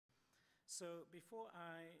So before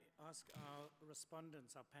I ask our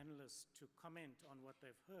respondents, our panelists, to comment on what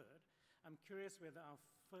they've heard, I'm curious whether our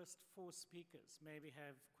first four speakers maybe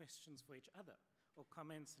have questions for each other or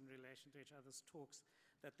comments in relation to each other's talks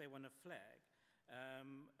that they want to flag.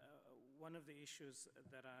 One of the issues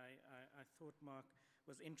that I thought, Mark,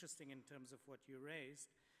 was interesting in terms of what you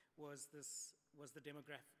raised was the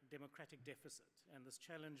democratic deficit and this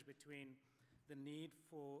challenge between the need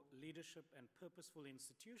for leadership and purposeful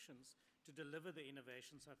institutions to deliver the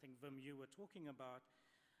innovations I think, Wim, you were talking about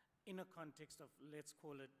in a context of, let's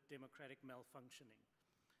call it, democratic malfunctioning.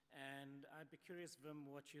 And I'd be curious, Wim,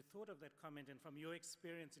 what you thought of that comment, and from your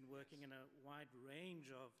experience in working in a wide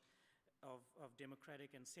range of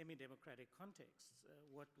democratic and semi-democratic contexts,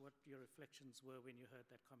 what your reflections were when you heard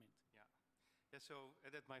that comment. Yeah, so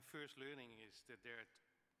that my first learning is that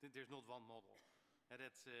there's not one model.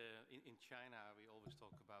 In China, we always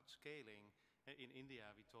talk about scaling. In India,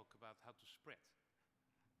 we talk about how to spread.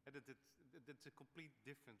 That's a complete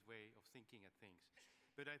different way of thinking at things.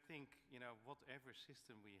 But I think, whatever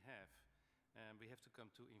system we have to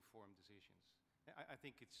come to informed decisions. I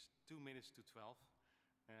think it's 2 minutes to 12.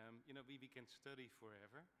 We can study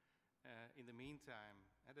forever. In the meantime,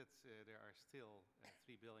 there are still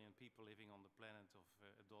 3 billion people living on the planet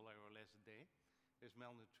of $1 or less a day. There's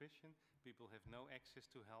malnutrition. People have no access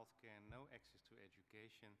to healthcare, no access to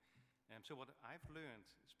education. So what I've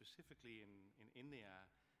learned, specifically in India,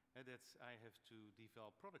 that I have to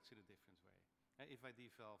develop products in a different way. If I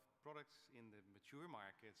develop products in the mature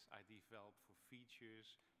markets, I develop for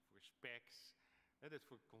features, for specs, that's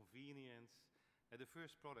for convenience. The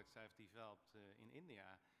first products I've developed in India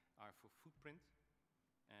are for footprint,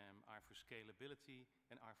 are for scalability,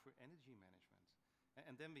 and are for energy management.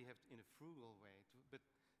 And then we have, in a frugal way, but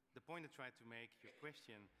the point I tried to make, your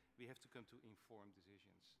question, we have to come to informed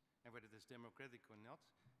decisions. And whether it's democratic or not,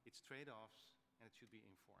 it's trade-offs, and it should be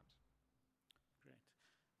informed. Great.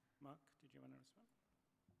 Mark, did you want to respond?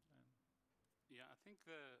 Yeah, I think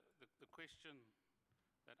the question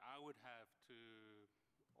that I would have to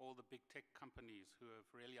all the big tech companies who have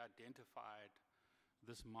really identified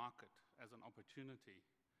this market as an opportunity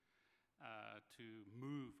to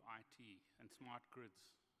move IT and smart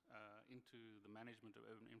grids into the management of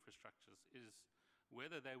urban infrastructures is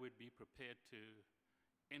whether they would be prepared to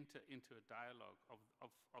enter into a dialogue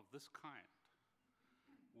of this kind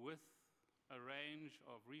with a range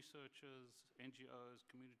of researchers, NGOs,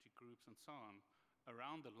 community groups, and so on,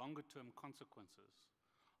 around the longer-term consequences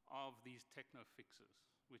of these techno-fixes,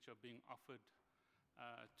 which are being offered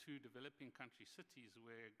to developing country cities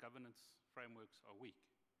where governance frameworks are weak.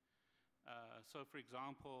 So, for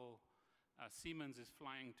example, Siemens is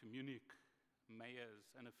flying to Munich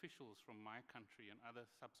mayors and officials from my country and other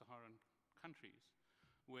sub-Saharan countries,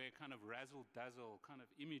 where kind of razzle-dazzle kind of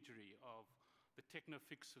imagery of the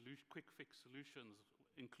techno-fix quick fix solutions,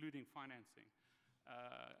 including financing,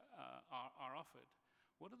 are offered.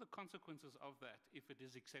 What are the consequences of that if it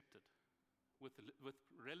is accepted with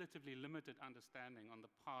relatively limited understanding on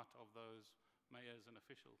the part of those mayors and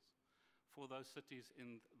officials for those cities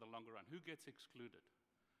in the longer run? Who gets excluded?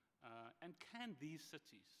 And can these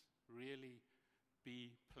cities really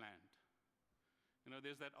be planned?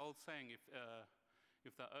 There's that old saying,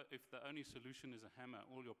 if the only solution is a hammer,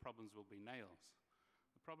 all your problems will be nails.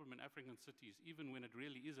 The problem in African cities, even when it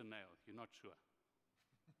really is a nail, you're not sure.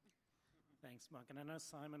 Thanks, Mark. And I know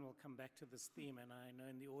Simon will come back to this theme, and I know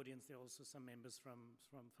in the audience there are also some members from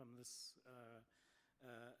this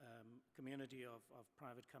community of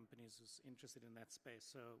private companies who's interested in that space.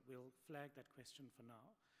 So we'll flag that question for now.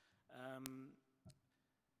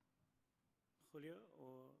 Julio,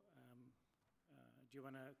 or do you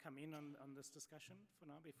want to come in on this discussion for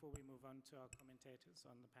now before we move on to our commentators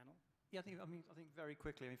on the panel? Yeah, I think very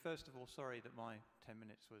quickly. First of all, sorry that my 10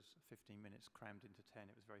 minutes was 15 minutes crammed into 10.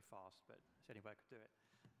 It was very fast, but it's the only way I could do it.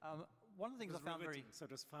 One of the things I found so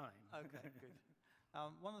it was fine. Okay, good.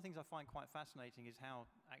 One of the things I find quite fascinating is how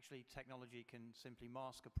actually technology can simply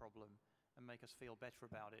mask a problem and make us feel better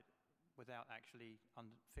about it without actually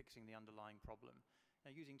fixing the underlying problem. Now,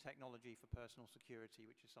 using technology for personal security,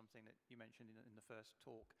 which is something that you mentioned in the first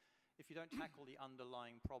talk, if you don't tackle the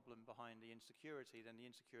underlying problem behind the insecurity, then the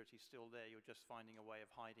insecurity is still there. You're just finding a way of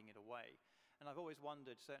hiding it away. And I've always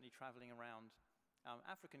wondered, certainly traveling around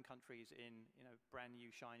African countries in brand new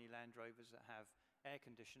shiny Land Rovers that have air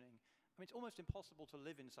conditioning. It's almost impossible to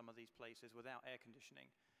live in some of these places without air conditioning.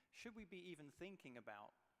 Should we be even thinking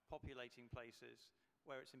about populating places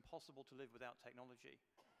where it's impossible to live without technology?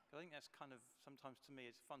 I think that's kind of, sometimes to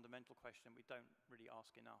me, it's a fundamental question we don't really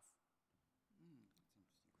ask enough. That's an interesting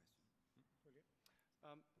question.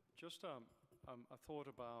 Just I thought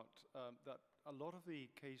about that a lot of the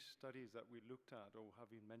case studies that we looked at or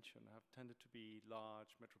have been mentioned have tended to be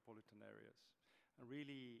large metropolitan areas. And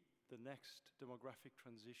really, the next demographic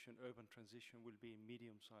transition, urban transition, will be in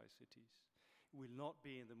medium-sized cities. It will not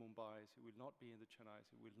be in the Mumbais, it will not be in the Chennais,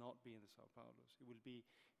 it will not be in the Sao Paulos. It will be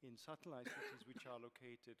in satellite cities which are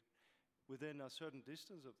located within a certain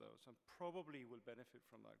distance of those and probably will benefit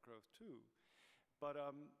from that growth too. But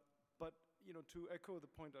you know, to echo the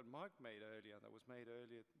point that Mark made earlier, that was made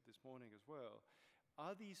earlier this morning as well,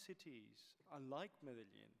 are these cities, unlike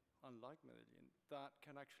Medellin, that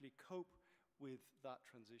can actually cope with that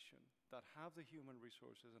transition, that have the human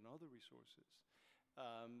resources and other resources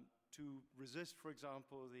to resist, for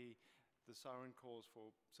example, the siren calls for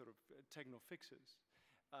sort of techno fixes,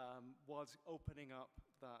 whilst opening up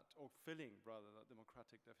that, or filling rather, that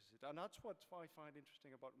democratic deficit. And that's what I find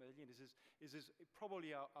interesting about Medellin, is this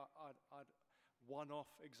probably a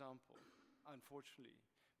one-off example, unfortunately,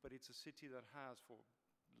 but it's a city that has, for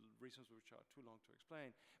reasons which are too long to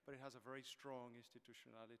explain, but it has a very strong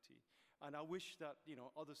institutionality. And I wish that, you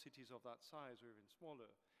know, other cities of that size, or even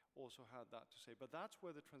smaller, also had that to say. But that's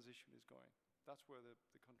where the transition is going. That's where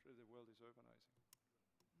the world is urbanizing.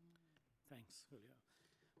 Thanks, Julio.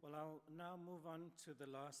 Well, I'll now move on to the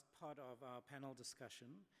last part of our panel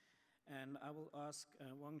discussion. And I will ask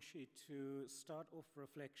Wang Shi to start off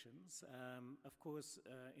reflections. Of course,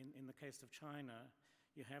 in the case of China,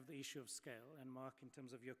 you have the issue of scale. And Mark, in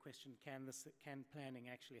terms of your question, can planning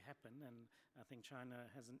actually happen? And I think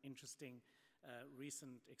China has an interesting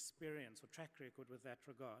recent experience or track record with that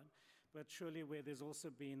regard. But surely where there's also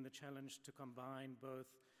been the challenge to combine both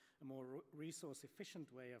a more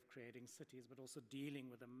resource-efficient way of creating cities, but also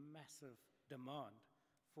dealing with a massive demand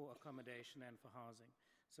for accommodation and for housing.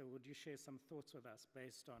 So would you share some thoughts with us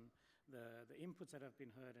based on the inputs that have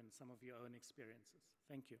been heard and some of your own experiences?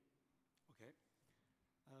 Thank you. Okay.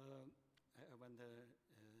 I want the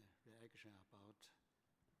reaction about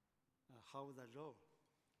how the role of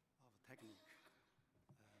technique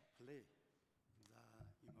play in the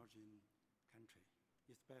emerging country,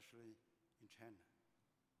 especially in China.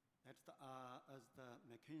 That's as the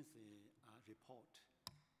McKinsey report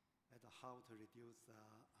at how to reduce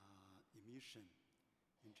emission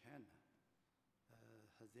in China,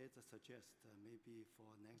 they suggest maybe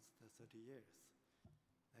for next 30 years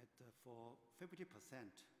that for 50%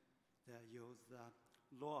 they use the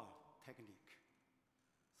law technique,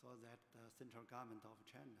 so that the central government of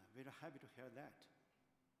China very happy to hear that,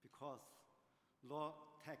 because law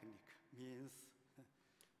technique means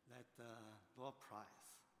that law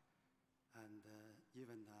price and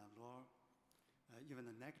even the law, even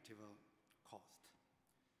the negative cost.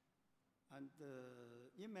 And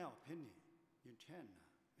in my opinion, in China,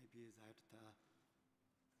 maybe that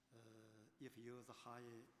if you use a high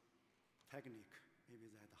technique, maybe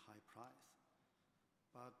that high price.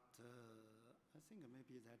 But I think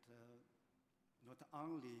maybe that not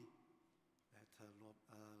only that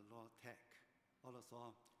low tech,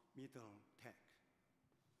 also middle tech,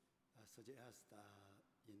 such as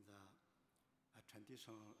in the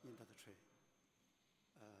traditional industry,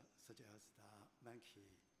 such as the monkey,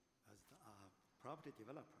 as the property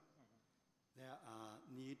developer. There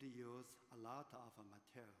need to use a lot of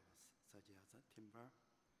materials, such as timber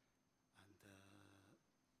and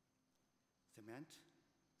cement,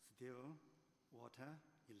 steel, water,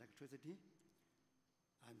 electricity,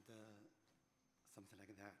 and something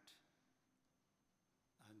like that.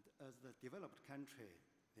 And as the developed country,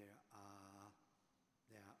 there are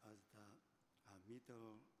as the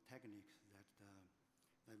middle techniques that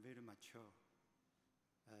are very mature.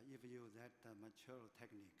 If you that mature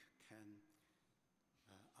technique can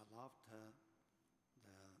allow the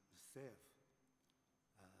save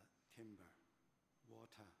timber,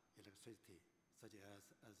 water, electricity, such as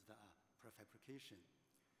the prefabrication,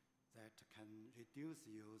 that can reduce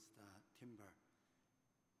use the timber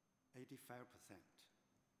 85%.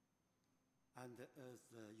 And as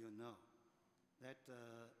you know, that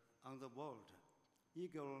on the world,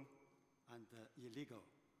 legal and illegal,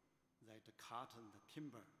 that cut the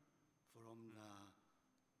timber from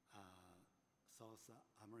South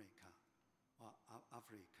America or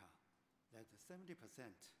Africa, that 70%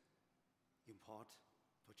 import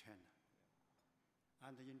to China.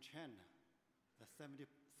 And in China, the 70%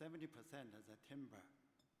 of the timber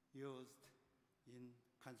used in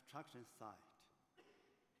construction site.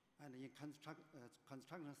 And in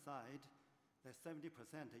construction site, the 70%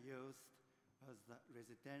 used as the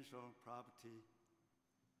residential property,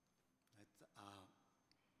 that's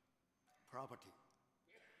property.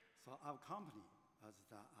 So our company as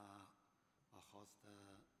the host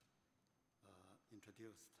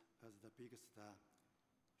introduced as the biggest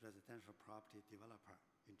residential property developer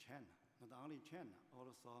in China. Not only in China,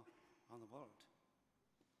 also on the world.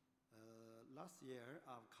 Last year,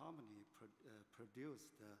 our company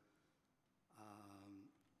produced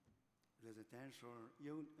residential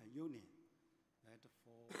unit that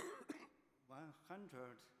for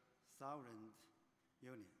 100,000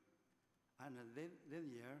 units. And this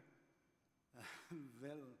year,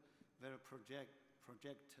 will project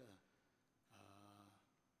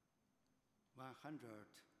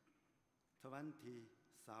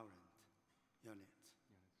 120,000 units.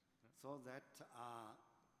 So that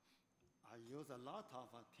I use a lot of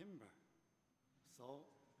timber. So,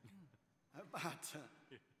 but,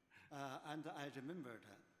 and I remembered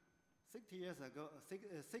 6 years ago,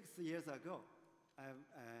 I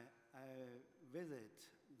visit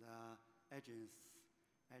the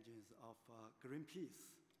agents of Greenpeace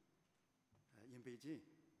in Beijing,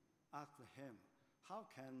 asked him, how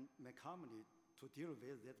can my company to deal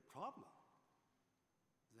with that problem?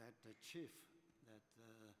 That the chief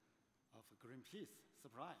of Greenpeace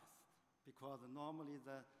surprised, because normally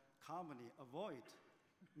the company avoid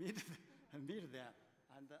meet them,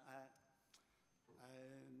 and I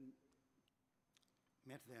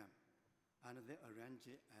met them, and they arranged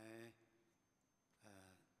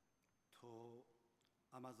to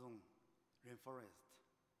Amazon rainforest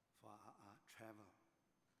for travel.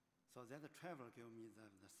 So that travel gave me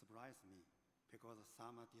the surprise me, because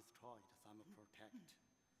some are destroyed, some are protect.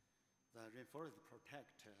 The rainforest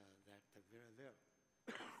protect that very well.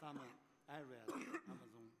 Some areas,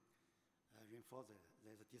 Amazon rainforest,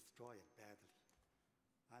 they destroyed badly.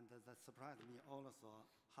 And that surprised me also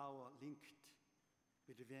how linked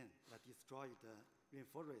between the destroyed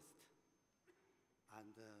rainforest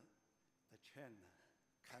and the China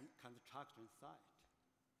construction site.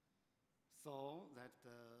 So that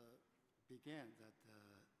began that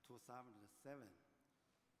 2007,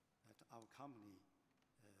 that our company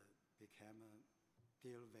became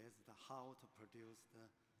deal with how to produce the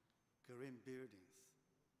green buildings.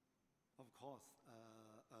 Of course,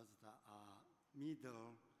 as the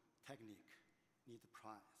middle technique need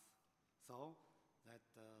price. So that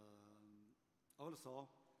also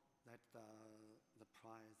that the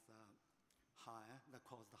price higher, the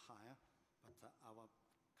cost higher, but our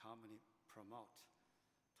company promote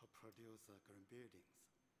to produce green buildings.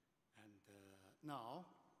 And now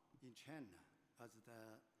in China, as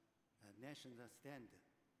the national standard,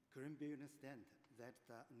 green building standard, that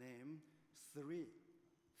the name three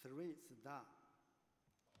star,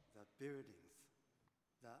 the buildings,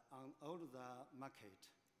 on all the market,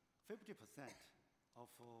 50% of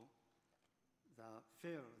the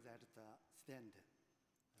field that the standard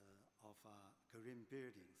of green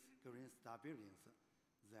buildings, green star buildings,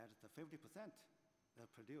 that the 50% are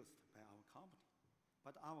produced by our company.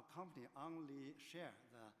 But our company only share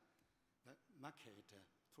the market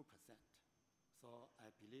 2%. So I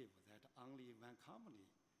believe that only one company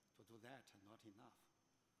to do that not enough.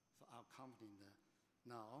 So our company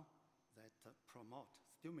now that promote,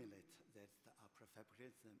 stimulate that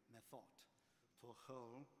prefabrication method to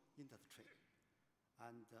whole industry.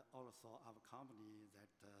 And also our company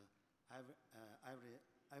that every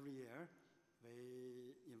year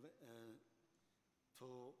we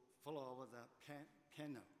to follow the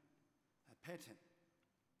panel pattern.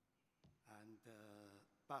 And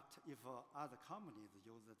but if other companies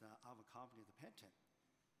use our company's pattern,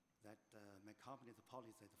 that my company's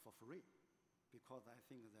policy is for free, because I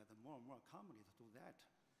think that more and more companies do that,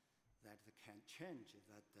 that can change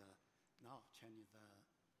that now change the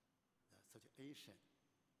situation.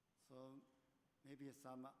 So maybe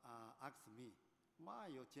some ask me,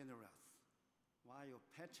 why you generous? Why your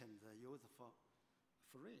patents are used for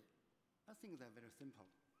free? I think they're very simple,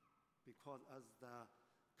 because as the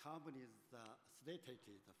companies stated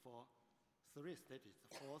for three stages.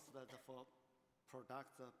 First, that for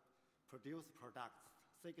products, produce products.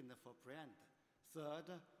 Second, for brand. Third,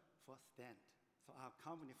 for stand. So our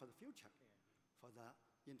company for the future, for the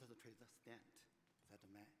industry stand. That's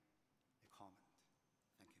my comment.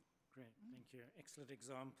 Thank you. Great, thank you. Excellent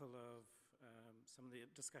example of some of the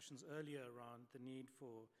discussions earlier around the need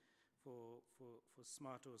for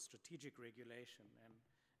smart or strategic regulation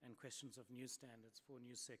and questions of new standards for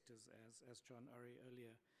new sectors, as John Ori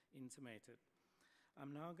earlier intimated.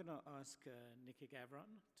 I'm now going to ask Nikki Gavron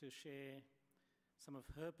to share some of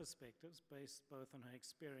her perspectives based both on her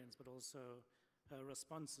experience but also her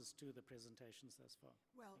responses to the presentations thus far.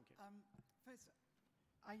 Well, first,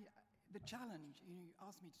 the challenge, you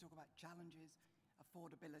asked me to talk about challenges,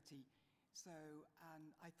 affordability. So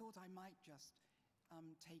I thought I might just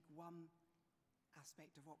take one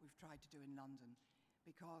aspect of what we've tried to do in London,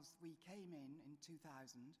 because we came in 2000,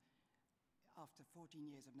 after 14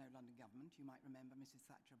 years of no London government. You might remember Mrs.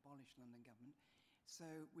 Thatcher abolished London government.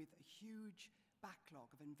 So with a huge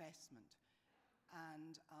backlog of investment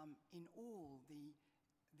and in all the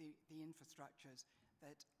infrastructures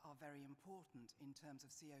that are very important in terms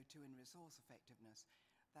of CO2 and resource effectiveness.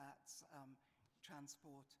 That's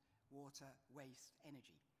transport, water, waste,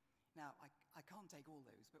 energy. Now, I can't take all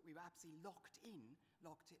those, but we were absolutely locked in.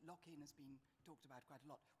 Lock-in has been talked about quite a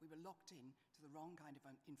lot. We were locked in to the wrong kind of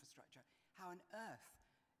infrastructure. How on earth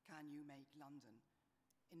can you make London,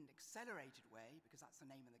 in an accelerated way, because that's the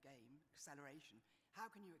name of the game, acceleration, how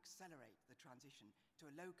can you accelerate the transition to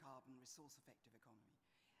a low-carbon, resource-effective economy?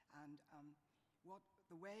 And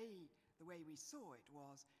the way we saw it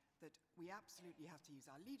was that we absolutely have to use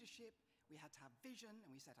our leadership, we had to have vision,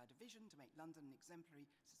 and we set out a vision to make London an exemplary,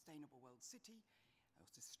 sustainable world city,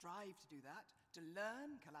 to strive to do that, to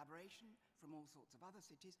learn collaboration from all sorts of other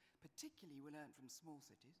cities, particularly we learned from small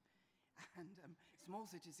cities, and small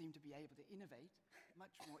cities seem to be able to innovate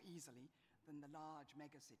much more easily than the large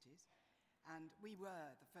megacities. And we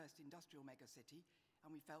were the first industrial megacity, and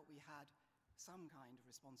we felt we had some kind of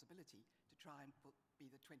responsibility to try and be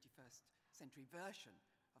the 21st century version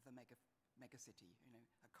of the megacity,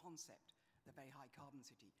 a concept, the very high carbon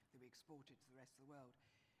city that we exported to the rest of the world.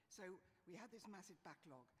 So we had this massive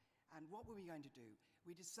backlog, and what were we going to do?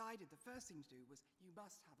 We decided the first thing to do was you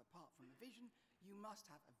must have, apart from a vision, you must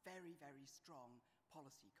have a very, very strong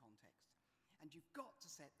policy context. And you've got to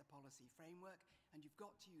set the policy framework, and you've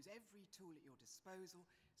got to use every tool at your disposal.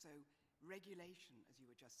 So regulation, as you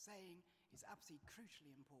were just saying, is absolutely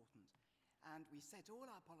crucially important. And we set all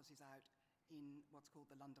our policies out in what's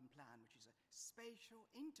called the London Plan, which is a spatial,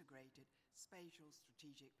 integrated, spatial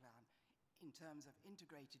strategic plan in terms of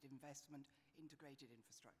integrated investment, integrated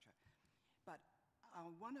infrastructure. But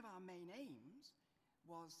one of our main aims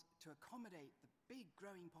was to accommodate the big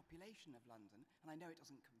growing population of London, and I know it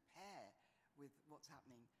doesn't compare with what's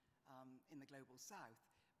happening in the global south,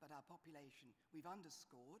 but our population, we've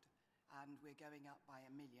underscored, and we're going up by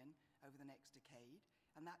 1 million over the next decade,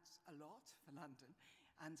 and that's a lot for London.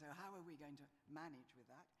 And so how are we going to manage with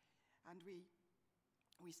that? And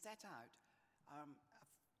we set out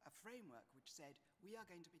a framework which said we are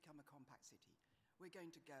going to become a compact city. We're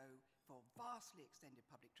going to go for vastly extended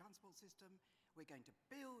public transport system. We're going to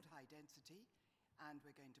build high density, and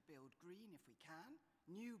we're going to build green if we can.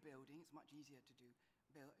 New buildings, much easier to do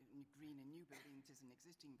green in new buildings than it is in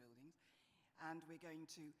existing buildings. And we're going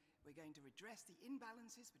to redress the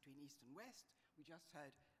imbalances between East and West. We just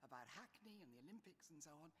heard about Hackney and the Olympics and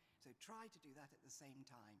so on. So try to do that at the same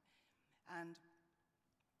time. And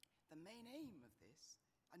the main aim of this,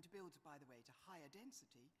 and to build, by the way, to higher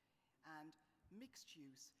density and mixed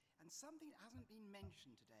use, and something that hasn't been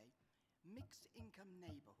mentioned today, mixed income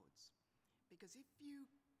neighborhoods. Because if you're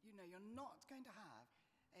not going to have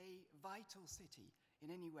a vital city in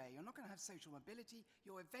any way, you're not going to have social mobility,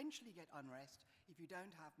 you'll eventually get unrest if you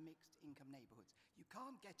don't have mixed income neighborhoods. You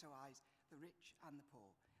can't ghettoize the rich and the poor.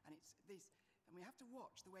 And and we have to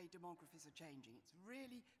watch the way demographies are changing. It's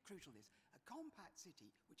really crucial, this. A compact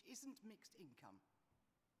city which isn't mixed income,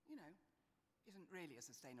 isn't really a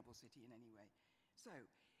sustainable city in any way. So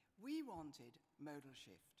we wanted modal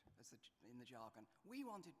shift, in the jargon. We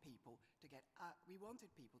wanted people to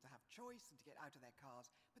have choice and to get out of their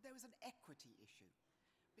cars, but there was an equity issue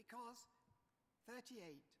because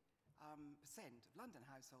 38% of London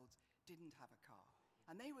households didn't have a car,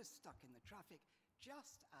 and they were stuck in the traffic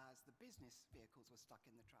just as the business vehicles were stuck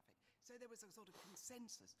in the traffic. So there was a sort of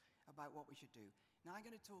consensus about what we should do. Now I'm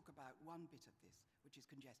going to talk about one bit of this, which is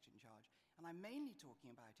congestion charge, and I'm mainly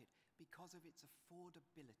talking about it because of its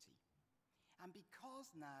affordability. And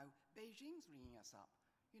because now Beijing's ringing us up,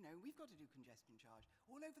 we've got to do congestion charge.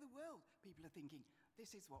 All over the world, people are thinking,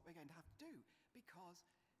 this is what we're going to have to do, because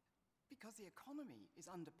the economy is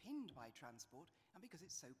underpinned by transport and because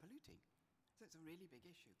it's so polluting. So it's a really big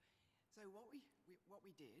issue. So what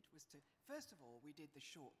we did was first of all, we did the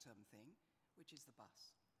short-term thing, which is the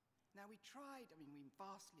bus. Now we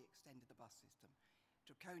vastly extended the bus system.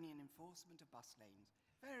 Draconian enforcement of bus lanes.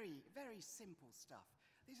 Very, very simple stuff.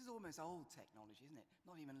 This is almost old technology, isn't it?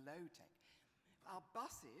 Not even low tech. Our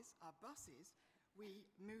buses, we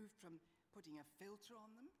moved from putting a filter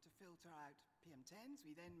on them to filter out PM10s.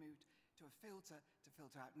 We then moved to a filter to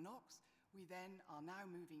filter out NOx. We then are now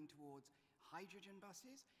moving towards hydrogen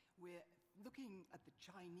buses. We're looking at the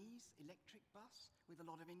Chinese electric bus with a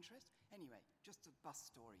lot of interest. Anyway, just a bus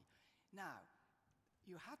story. Now,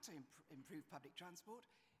 you had to improve public transport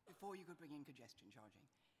before you could bring in congestion charging.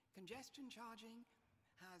 Congestion charging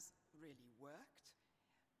has really worked.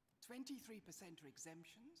 23% are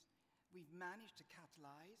exemptions. We've managed to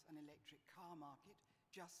catalyze an electric car market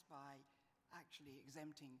just by actually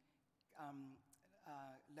exempting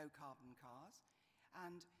low-carbon cars.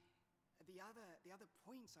 And the other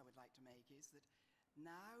points I would like to make is that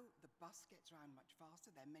now the bus gets around much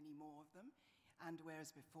faster. There are many more of them. And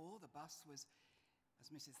whereas before the bus was,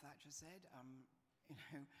 as Mrs. Thatcher said,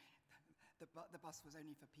 the bus was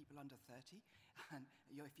only for people under 30. And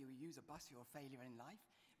if you use a bus, you're a failure in life.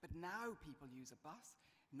 But now people use a bus,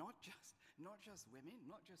 not just women,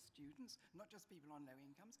 not just students, not just people on low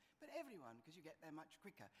incomes, but everyone, because you get there much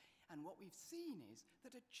quicker. And what we've seen is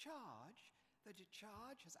that a charge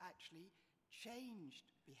has actually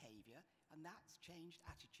changed behavior, and that's changed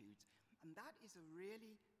attitudes. And that is a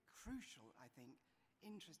really crucial, I think,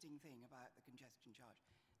 interesting thing about the congestion charge.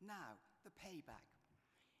 Now, the payback.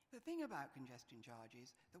 The thing about congestion charge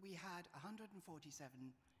is that we had 147,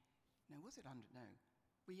 no, was it 100? No.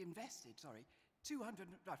 We invested, sorry,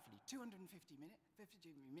 roughly 250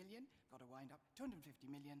 million, got to wind up, 250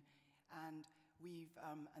 million, and we've,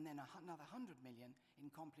 and then another 100 million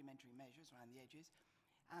in complementary measures around the edges,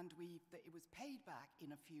 and it was paid back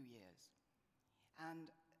in a few years.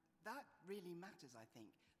 And that really matters, I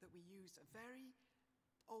think, that we used a very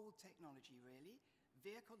old technology, really,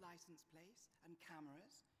 vehicle license plates and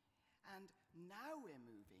cameras, and now we're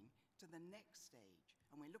moving to the next stage.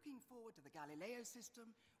 And we're looking forward to the Galileo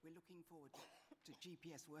system, we're looking forward to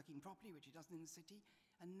GPS working properly, which it doesn't in the city,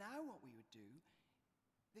 and now what we would do,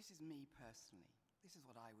 this is me personally, this is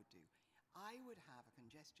what I would do. I would have a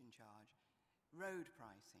congestion charge, road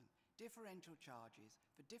pricing, differential charges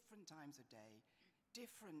for different times of day,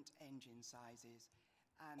 different engine sizes,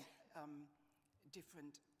 and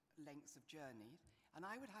different lengths of journeys, and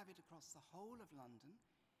I would have it across the whole of London.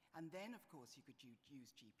 And then, of course, you could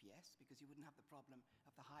use GPS because you wouldn't have the problem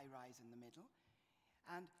of the high rise in the middle.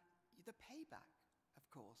 And the payback, of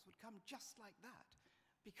course, would come just like that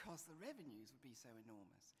because the revenues would be so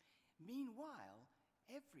enormous. Meanwhile,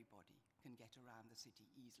 everybody can get around the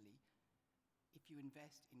city easily if you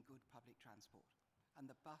invest in good public transport.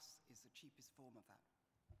 And the bus is the cheapest form of that.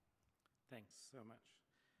 Thanks so much.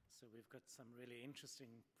 So we've got some really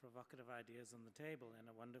interesting, provocative ideas on the table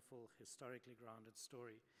and a wonderful, historically grounded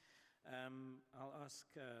story. I'll ask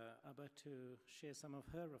Abba to share some of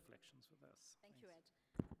her reflections with us. Thank you, Ed.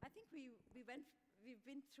 I think we've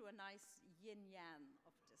been through a nice yin-yang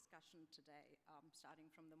of discussion today, starting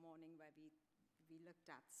from the morning where we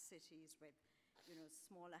looked at cities with,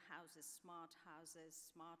 smaller houses, smart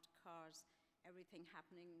cars, everything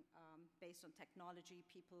happening based on technology,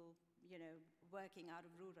 people, working out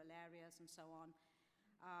of rural areas and so on.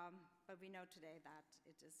 But we know today that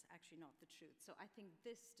it is actually not the truth. So I think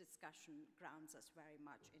this discussion grounds us very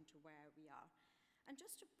much into where we are. And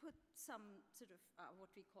just to put some sort of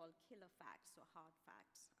what we call killer facts or hard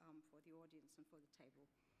facts for the audience and for the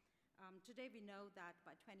table. Today we know that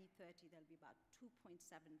by 2030 there'll be about 2.7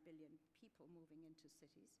 billion people moving into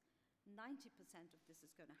cities. 90% of this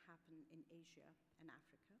is going to happen in Asia and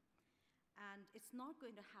Africa. And it's not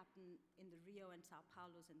going to happen in the Rio and Sao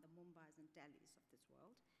Paulos and the Mumbais and Delhis of this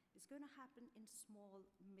world. It's going to happen in small,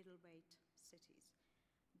 middleweight cities.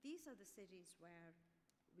 These are the cities where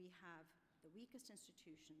we have the weakest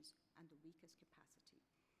institutions and the weakest capacity.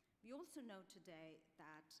 We also know today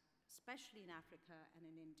that, especially in Africa and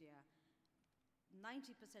in India,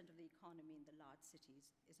 90% of the economy in the large cities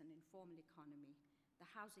is an informal economy. The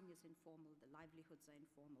housing is informal, the livelihoods are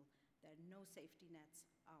informal. There are no safety nets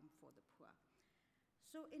for the poor.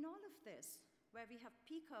 So in all of this, where we have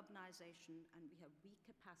peak urbanization and we have weak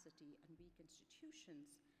capacity and weak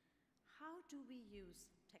institutions, how do we use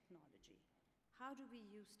technology? How do we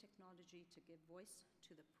use technology to give voice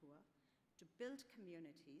to the poor, to build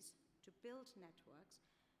communities, to build networks,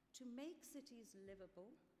 to make cities livable,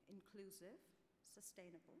 inclusive,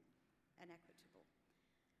 sustainable, and equitable?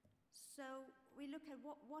 So we look at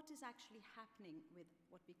what is actually happening with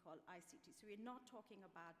what we call ICT. So we're not talking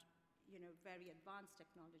about, very advanced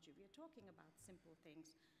technology. We're talking about simple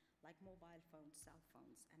things like mobile phones, cell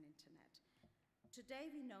phones, and internet.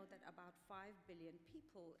 Today we know that about 5 billion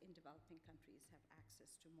people in developing countries have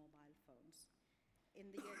access to mobile phones.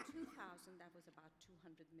 In the year 2000, that was about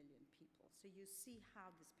 200 million people. So you see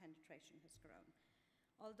how this penetration has grown.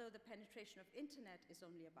 Although the penetration of internet is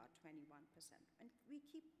only about 21%. And we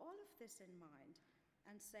keep all of this in mind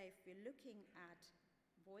and say if we're looking at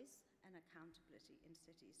voice and accountability in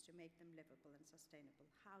cities to make them livable and sustainable,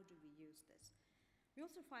 how do we use this? We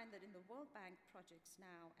also find that in the World Bank projects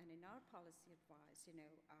now and in our policy advice,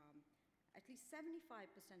 at least 75%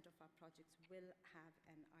 of our projects will have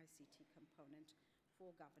an ICT component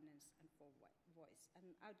for governance and for voice.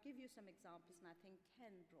 And I'll give you some examples, and I think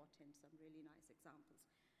Ken brought in some really nice examples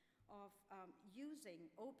of using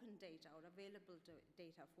open data or available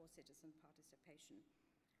data for citizen participation,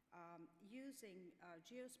 using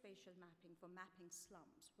geospatial mapping for mapping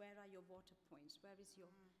slums. Where are your water points? Where is your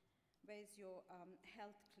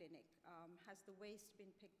health clinic? Has the waste been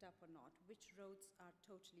picked up or not? Which roads are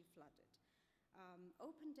totally flooded?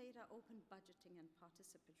 Open data, open budgeting, and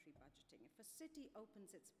participatory budgeting. If a city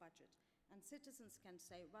opens its budget and citizens can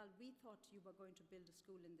say, well, we thought you were going to build a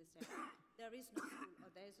school in this area. There is no school, or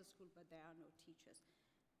there is a school, but there are no teachers.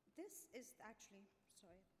 This is actually,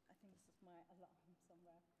 sorry, I think this is my alarm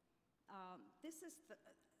somewhere. This is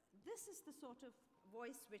the sort of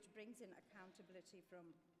voice which brings in accountability from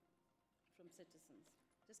citizens.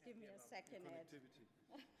 Just give me a second, Ed.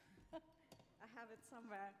 I have it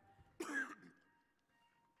somewhere.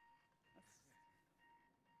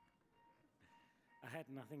 I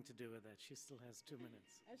had nothing to do with that. She still has 2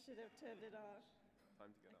 minutes. I should have turned it off.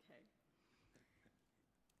 Time to get up. Okay.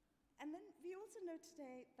 And then we also know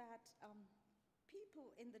today that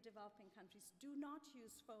people in the developing countries do not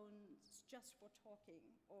use phones just for talking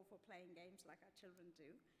or for playing games like our children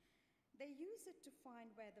do. They use it to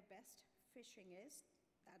find where the best fishing is,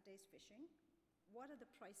 that day's fishing, what are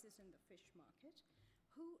the prices in the fish market,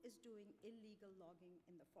 who is doing illegal logging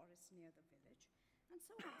in the forest near the village, and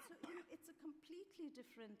so on. So it's a completely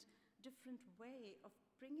different way of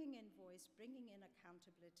bringing in voice, bringing in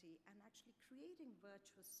accountability, and actually creating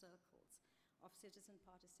virtuous circles of citizen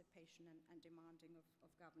participation and demanding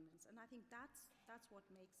of governance. And I think that's what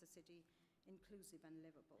makes a city inclusive and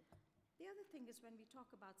livable. The other thing is when we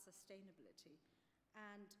talk about sustainability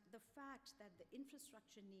and the fact that the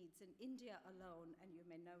infrastructure needs in India alone, and you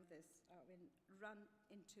may know this, run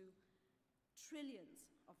into trillions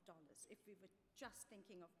of dollars if we were just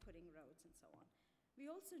thinking of putting roads and so on. We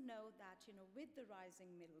also know that, with the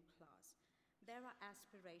rising middle class, there are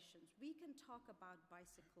aspirations. We can talk about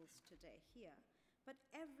bicycles today here, but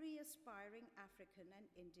every aspiring African and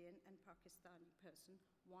Indian and Pakistani person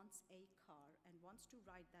wants a car and wants to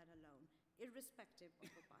ride that alone, irrespective of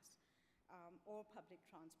a bus or public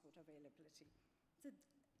transport availability. So,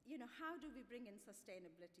 how do we bring in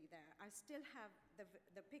sustainability there? I still have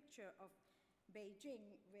the picture of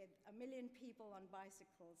Beijing with 1 million people on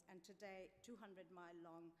bicycles, and today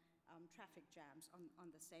 200-mile-long traffic jams on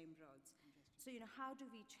the same roads. So, how do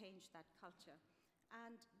we change that culture?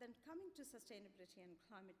 And then coming to sustainability and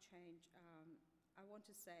climate change, I want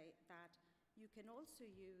to say that you can also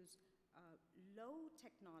use low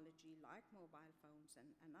technology like mobile phones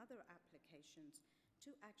and other applications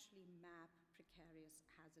to actually map precarious,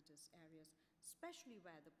 hazardous areas, especially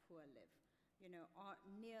where the poor live.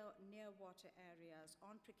 Near water areas,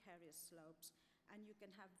 on precarious slopes, and you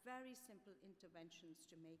can have very simple interventions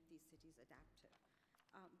to make these cities adaptive.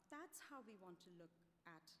 That's how we want to look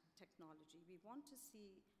at technology. We want to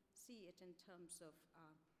see it in terms of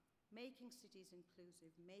making cities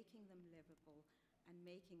inclusive, making them livable, and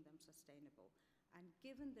making them sustainable. And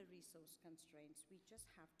given the resource constraints, we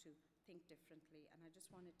just have to think differently. And I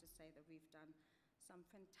just wanted to say that we've done some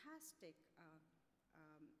fantastic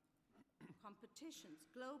competitions,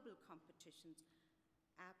 global competitions,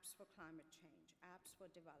 apps for climate change, apps for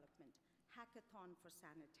development, hackathon for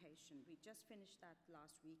sanitation. We just finished that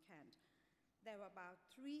last weekend. There were about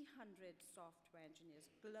 300 software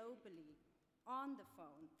engineers globally on the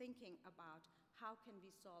phone thinking about how can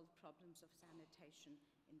we solve problems of sanitation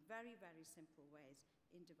in very, very simple ways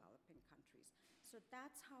in developing countries. So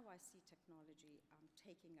that's how I see technology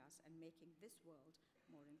taking us and making this world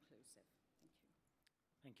more inclusive. Thank you.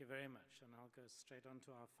 Thank you very much. And I'll go straight on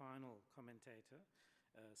to our final commentator,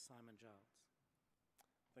 Simon Giles.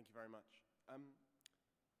 Thank you very much.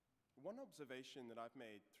 One observation that I've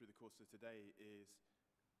made through the course of today is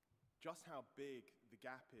just how big the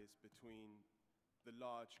gap is between the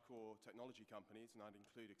large core technology companies, and I'd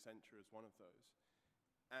include Accenture as one of those,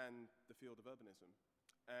 and the field of urbanism.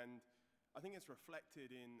 And I think it's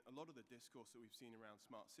reflected in a lot of the discourse that we've seen around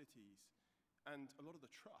smart cities and a lot of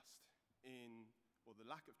the trust in, or the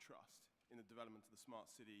lack of trust in the development of the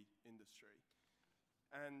smart city industry.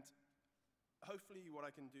 And hopefully what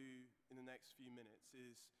I can do in the next few minutes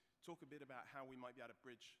is talk a bit about how we might be able to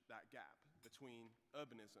bridge that gap between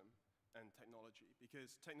urbanism and technology,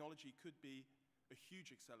 because technology could be a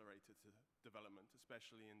huge accelerator to development,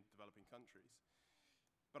 especially in developing countries.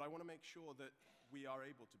 But I want to make sure that we are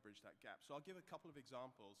able to bridge that gap. So I'll give a couple of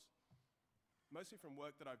examples, mostly from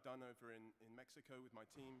work that I've done over in Mexico with my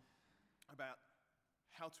team, about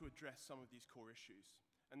how to address some of these core issues.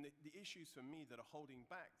 And the issues for me that are holding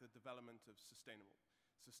back the development of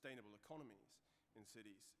sustainable economies in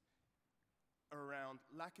cities are around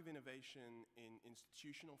lack of innovation in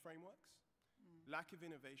institutional frameworks, lack of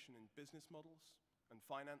innovation in business models and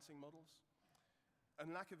financing models,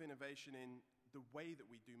 and lack of innovation in the way that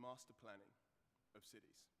we do master planning of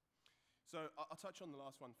cities. So I'll touch on the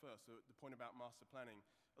last one first, the point about master planning.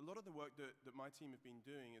 A lot of the work that my team have been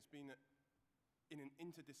doing has been in an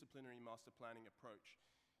interdisciplinary master planning approach.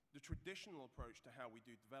 The traditional approach to how we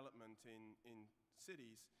do development in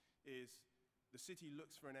cities is the city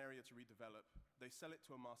looks for an area to redevelop. They sell it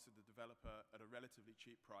to a master developer at a relatively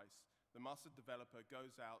cheap price. The master developer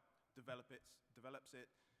goes out, develops it,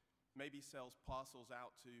 maybe sells parcels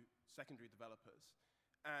out to secondary developers,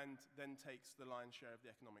 and then takes the lion's share of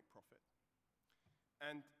the economic profit.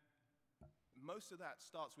 And most of that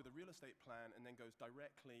starts with a real estate plan and then goes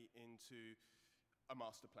directly into a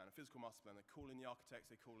master plan, a physical master plan. They call in the architects,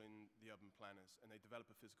 they call in the urban planners, and they develop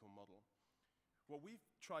a physical model. What we've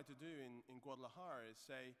tried to do in Guadalajara is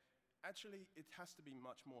say, actually, it has to be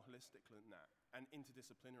much more holistic than that and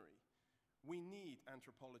interdisciplinary. We need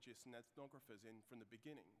anthropologists and ethnographers in from the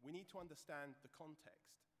beginning. We need to understand the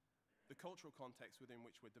context, the cultural context within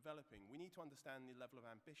which we're developing. We need to understand the level of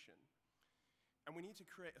ambition. And we need to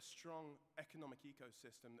create a strong economic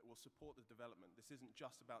ecosystem that will support the development. This isn't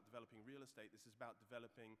just about developing real estate, this is about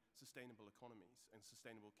developing sustainable economies and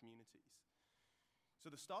sustainable communities. So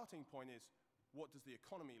the starting point is, what does the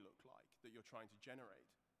economy look like that you're trying to generate?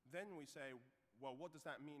 Then we say, well, what does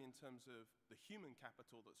that mean in terms of the human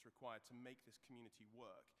capital that's required to make this community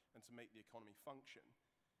work and to make the economy function?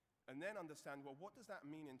 And then understand, well, what does that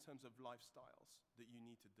mean in terms of lifestyles that you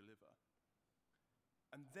need to deliver?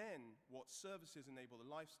 And then what services enable the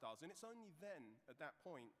lifestyles? And it's only then, at that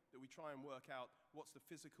point, that we try and work out what's the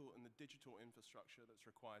physical and the digital infrastructure that's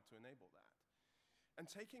required to enable that. And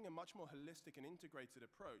taking a much more holistic and integrated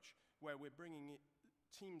approach, where we're bringing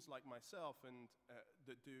teams like myself and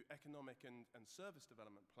that do economic and service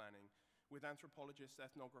development planning with anthropologists,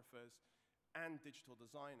 ethnographers, and digital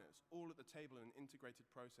designers, all at the table in an integrated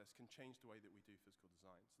process, can change the way that we do physical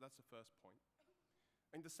design. So that's the first point.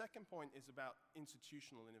 And the second point is about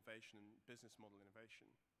institutional innovation and business model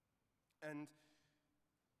innovation. And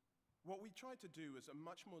what we tried to do is a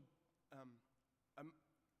much more,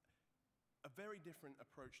 a very different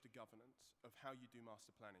approach to governance of how you do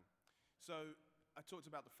master planning. So I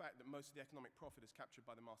talked about the fact that most of the economic profit is captured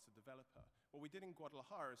by the master developer. What we did in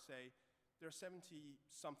Guadalajara is say, there are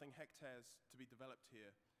 70-something hectares to be developed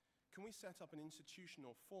here. Can we set up an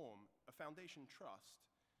institutional form, a foundation trust,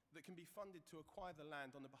 that can be funded to acquire the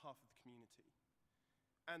land on the behalf of the community?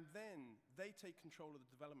 And then they take control of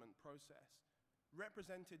the development process,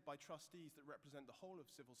 represented by trustees that represent the whole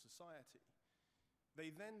of civil society.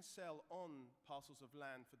 They then sell on parcels of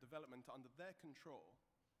land for development under their control,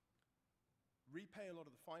 repay a lot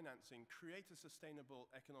of the financing, create a sustainable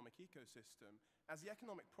economic ecosystem. As the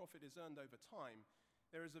economic profit is earned over time,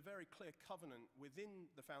 there is a very clear covenant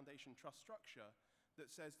within the foundation trust structure that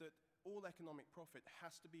says that all economic profit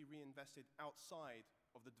has to be reinvested outside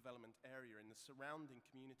of the development area in the surrounding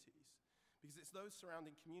communities, because it's those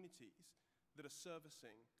surrounding communities that are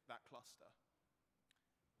servicing that cluster.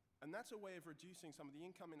 And that's a way of reducing some of the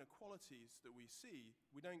income inequalities that we see.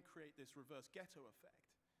 We don't create this reverse ghetto effect,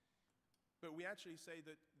 but we actually say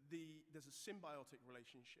that there's a symbiotic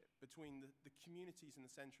relationship between the communities in the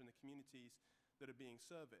center and the communities that are being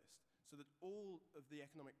serviced, so that all of the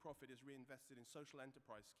economic profit is reinvested in social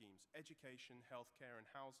enterprise schemes, education, healthcare, and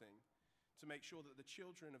housing, to make sure that the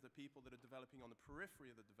children of the people that are developing on the periphery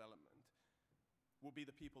of the development will be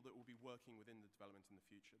the people that will be working within the development in the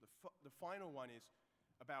future. The final one is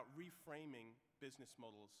about reframing business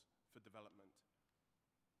models for development.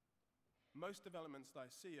 Most developments that I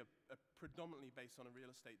see are predominantly based on a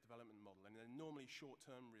real estate development model, and they're normally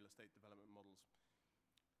short-term real estate development models.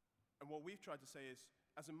 And what we've tried to say is,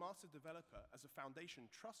 as a master developer, as a foundation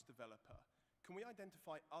trust developer, can we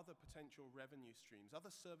identify other potential revenue streams, other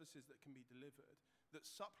services that can be delivered that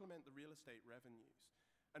supplement the real estate revenues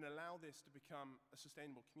and allow this to become a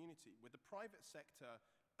sustainable community, with the private sector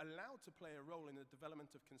allowed to play a role in the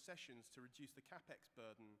development of concessions to reduce the capex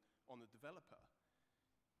burden on the developer,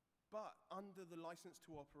 but under the license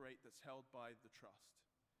to operate that's held by the trust.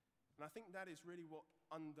 And I think that is really what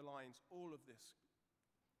underlines all of this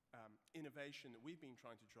innovation that we've been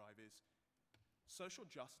trying to drive, is social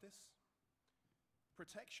justice,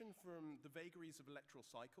 protection from the vagaries of electoral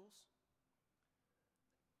cycles.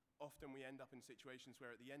 Often we end up in situations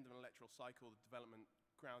where at the end of an electoral cycle, the development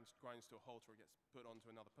grinds to a halt or gets put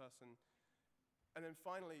onto another person. And then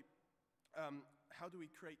finally, how do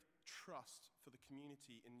we create trust for the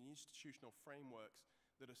community in the institutional frameworks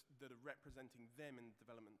that are representing them in the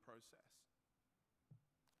development process?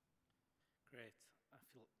 Great. I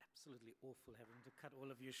feel absolutely awful having to cut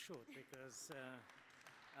all of you short because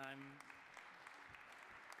I'm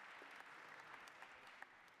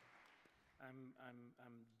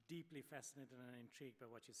deeply fascinated and intrigued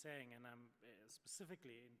by what you're saying, and I'm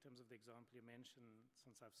specifically, in terms of the example you mentioned,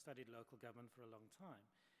 since I've studied local government for a long time,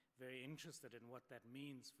 very interested in what that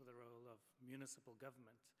means for the role of municipal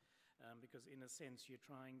government, because in a sense you're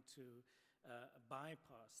trying to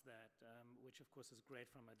bypass that, which of course is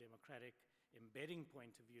great from a democratic embedding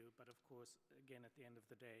point of view, but of course, again, at the end of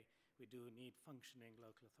the day, we do need functioning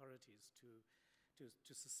local authorities to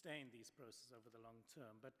sustain these processes over the long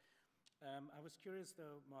term. But I was curious,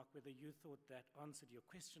 though, Mark, whether you thought that answered your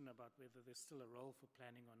question about whether there's still a role for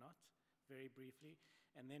planning or not, very briefly.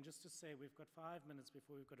 And then just to say, we've got 5 minutes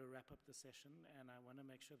before we've got to wrap up the session, and I want to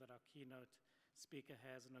make sure that our keynote speaker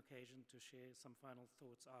has an occasion to share some final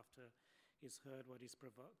thoughts after he's heard what he's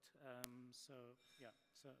provoked.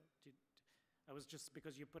 I was just,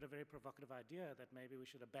 because you put a very provocative idea that maybe we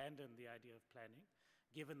should abandon the idea of planning,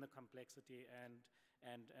 given the complexity and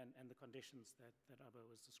the conditions that Abba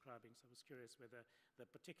was describing. So I was curious whether the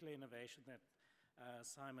particular innovation that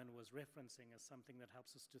Simon was referencing is something that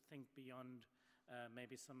helps us to think beyond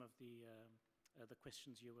maybe some of the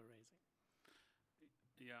questions you were raising.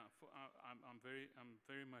 Yeah, I'm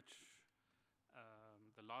very much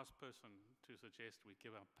the last person to suggest we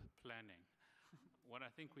give up planning. What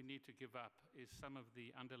I think we need to give up is some of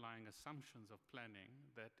the underlying assumptions of planning,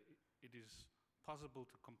 that it is possible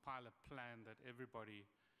to compile a plan that everybody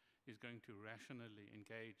is going to rationally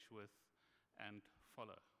engage with and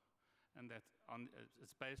follow. And that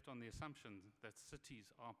it's based on the assumption that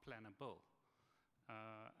cities are plannable.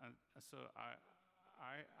 And so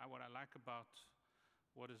what I like about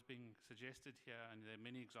what is being suggested here, and there are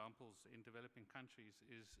many examples in developing countries,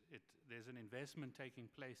 is there's an investment taking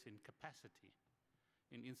place in capacity,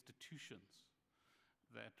 in institutions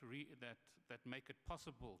that make it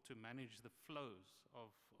possible to manage the flows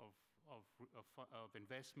of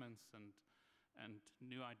investments and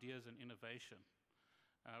new ideas and innovation,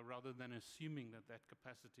 rather than assuming that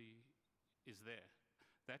capacity is there.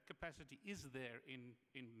 That capacity is there in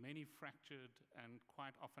many fractured and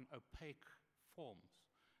quite often opaque forms.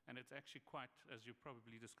 And it's actually quite, as you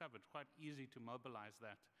probably discovered, quite easy to mobilize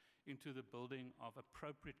that into the building of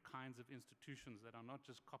appropriate kinds of institutions that are not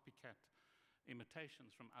just copycat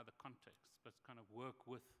imitations from other contexts, but kind of work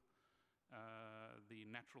with the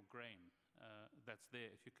natural grain that's there,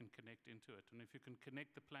 if you can connect into it. And if you can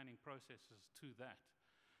connect the planning processes to that,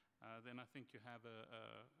 then I think you have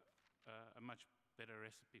a much better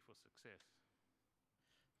recipe for success.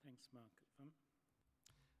 Thanks, Mark.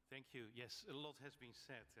 Thank you. Yes, a lot has been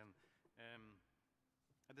said, and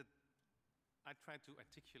I tried to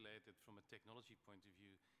articulate it from a technology point of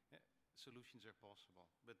view. Solutions are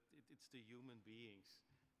possible, but it's the human beings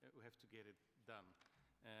who have to get it done.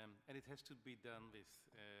 And it has to be done with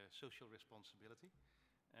social responsibility,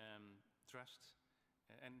 trust,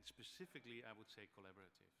 and specifically, I would say,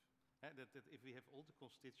 collaborative. That if we have all the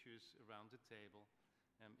constituents around the table,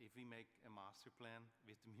 if we make a master plan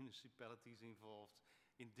with the municipalities involved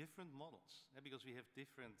in different models, because we have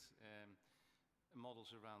different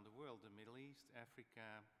models around the world, the Middle East,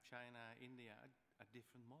 Africa, China, India, are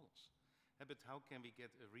different models. But how can we get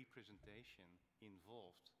a representation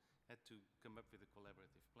involved to come up with a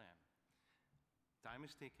collaborative plan? Time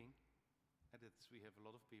is ticking. We have a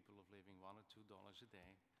lot of people living $1 or $2 a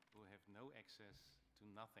day who have no access to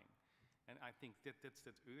nothing. And I think that's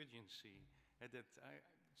that urgency that I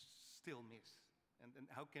still miss. And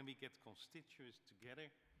how can we get constituents together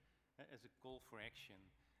as a call for action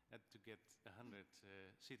to get 100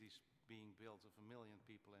 cities being built of 1 million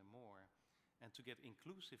people and more, and to get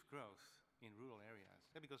inclusive growth in rural areas?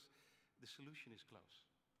 Because the solution is close.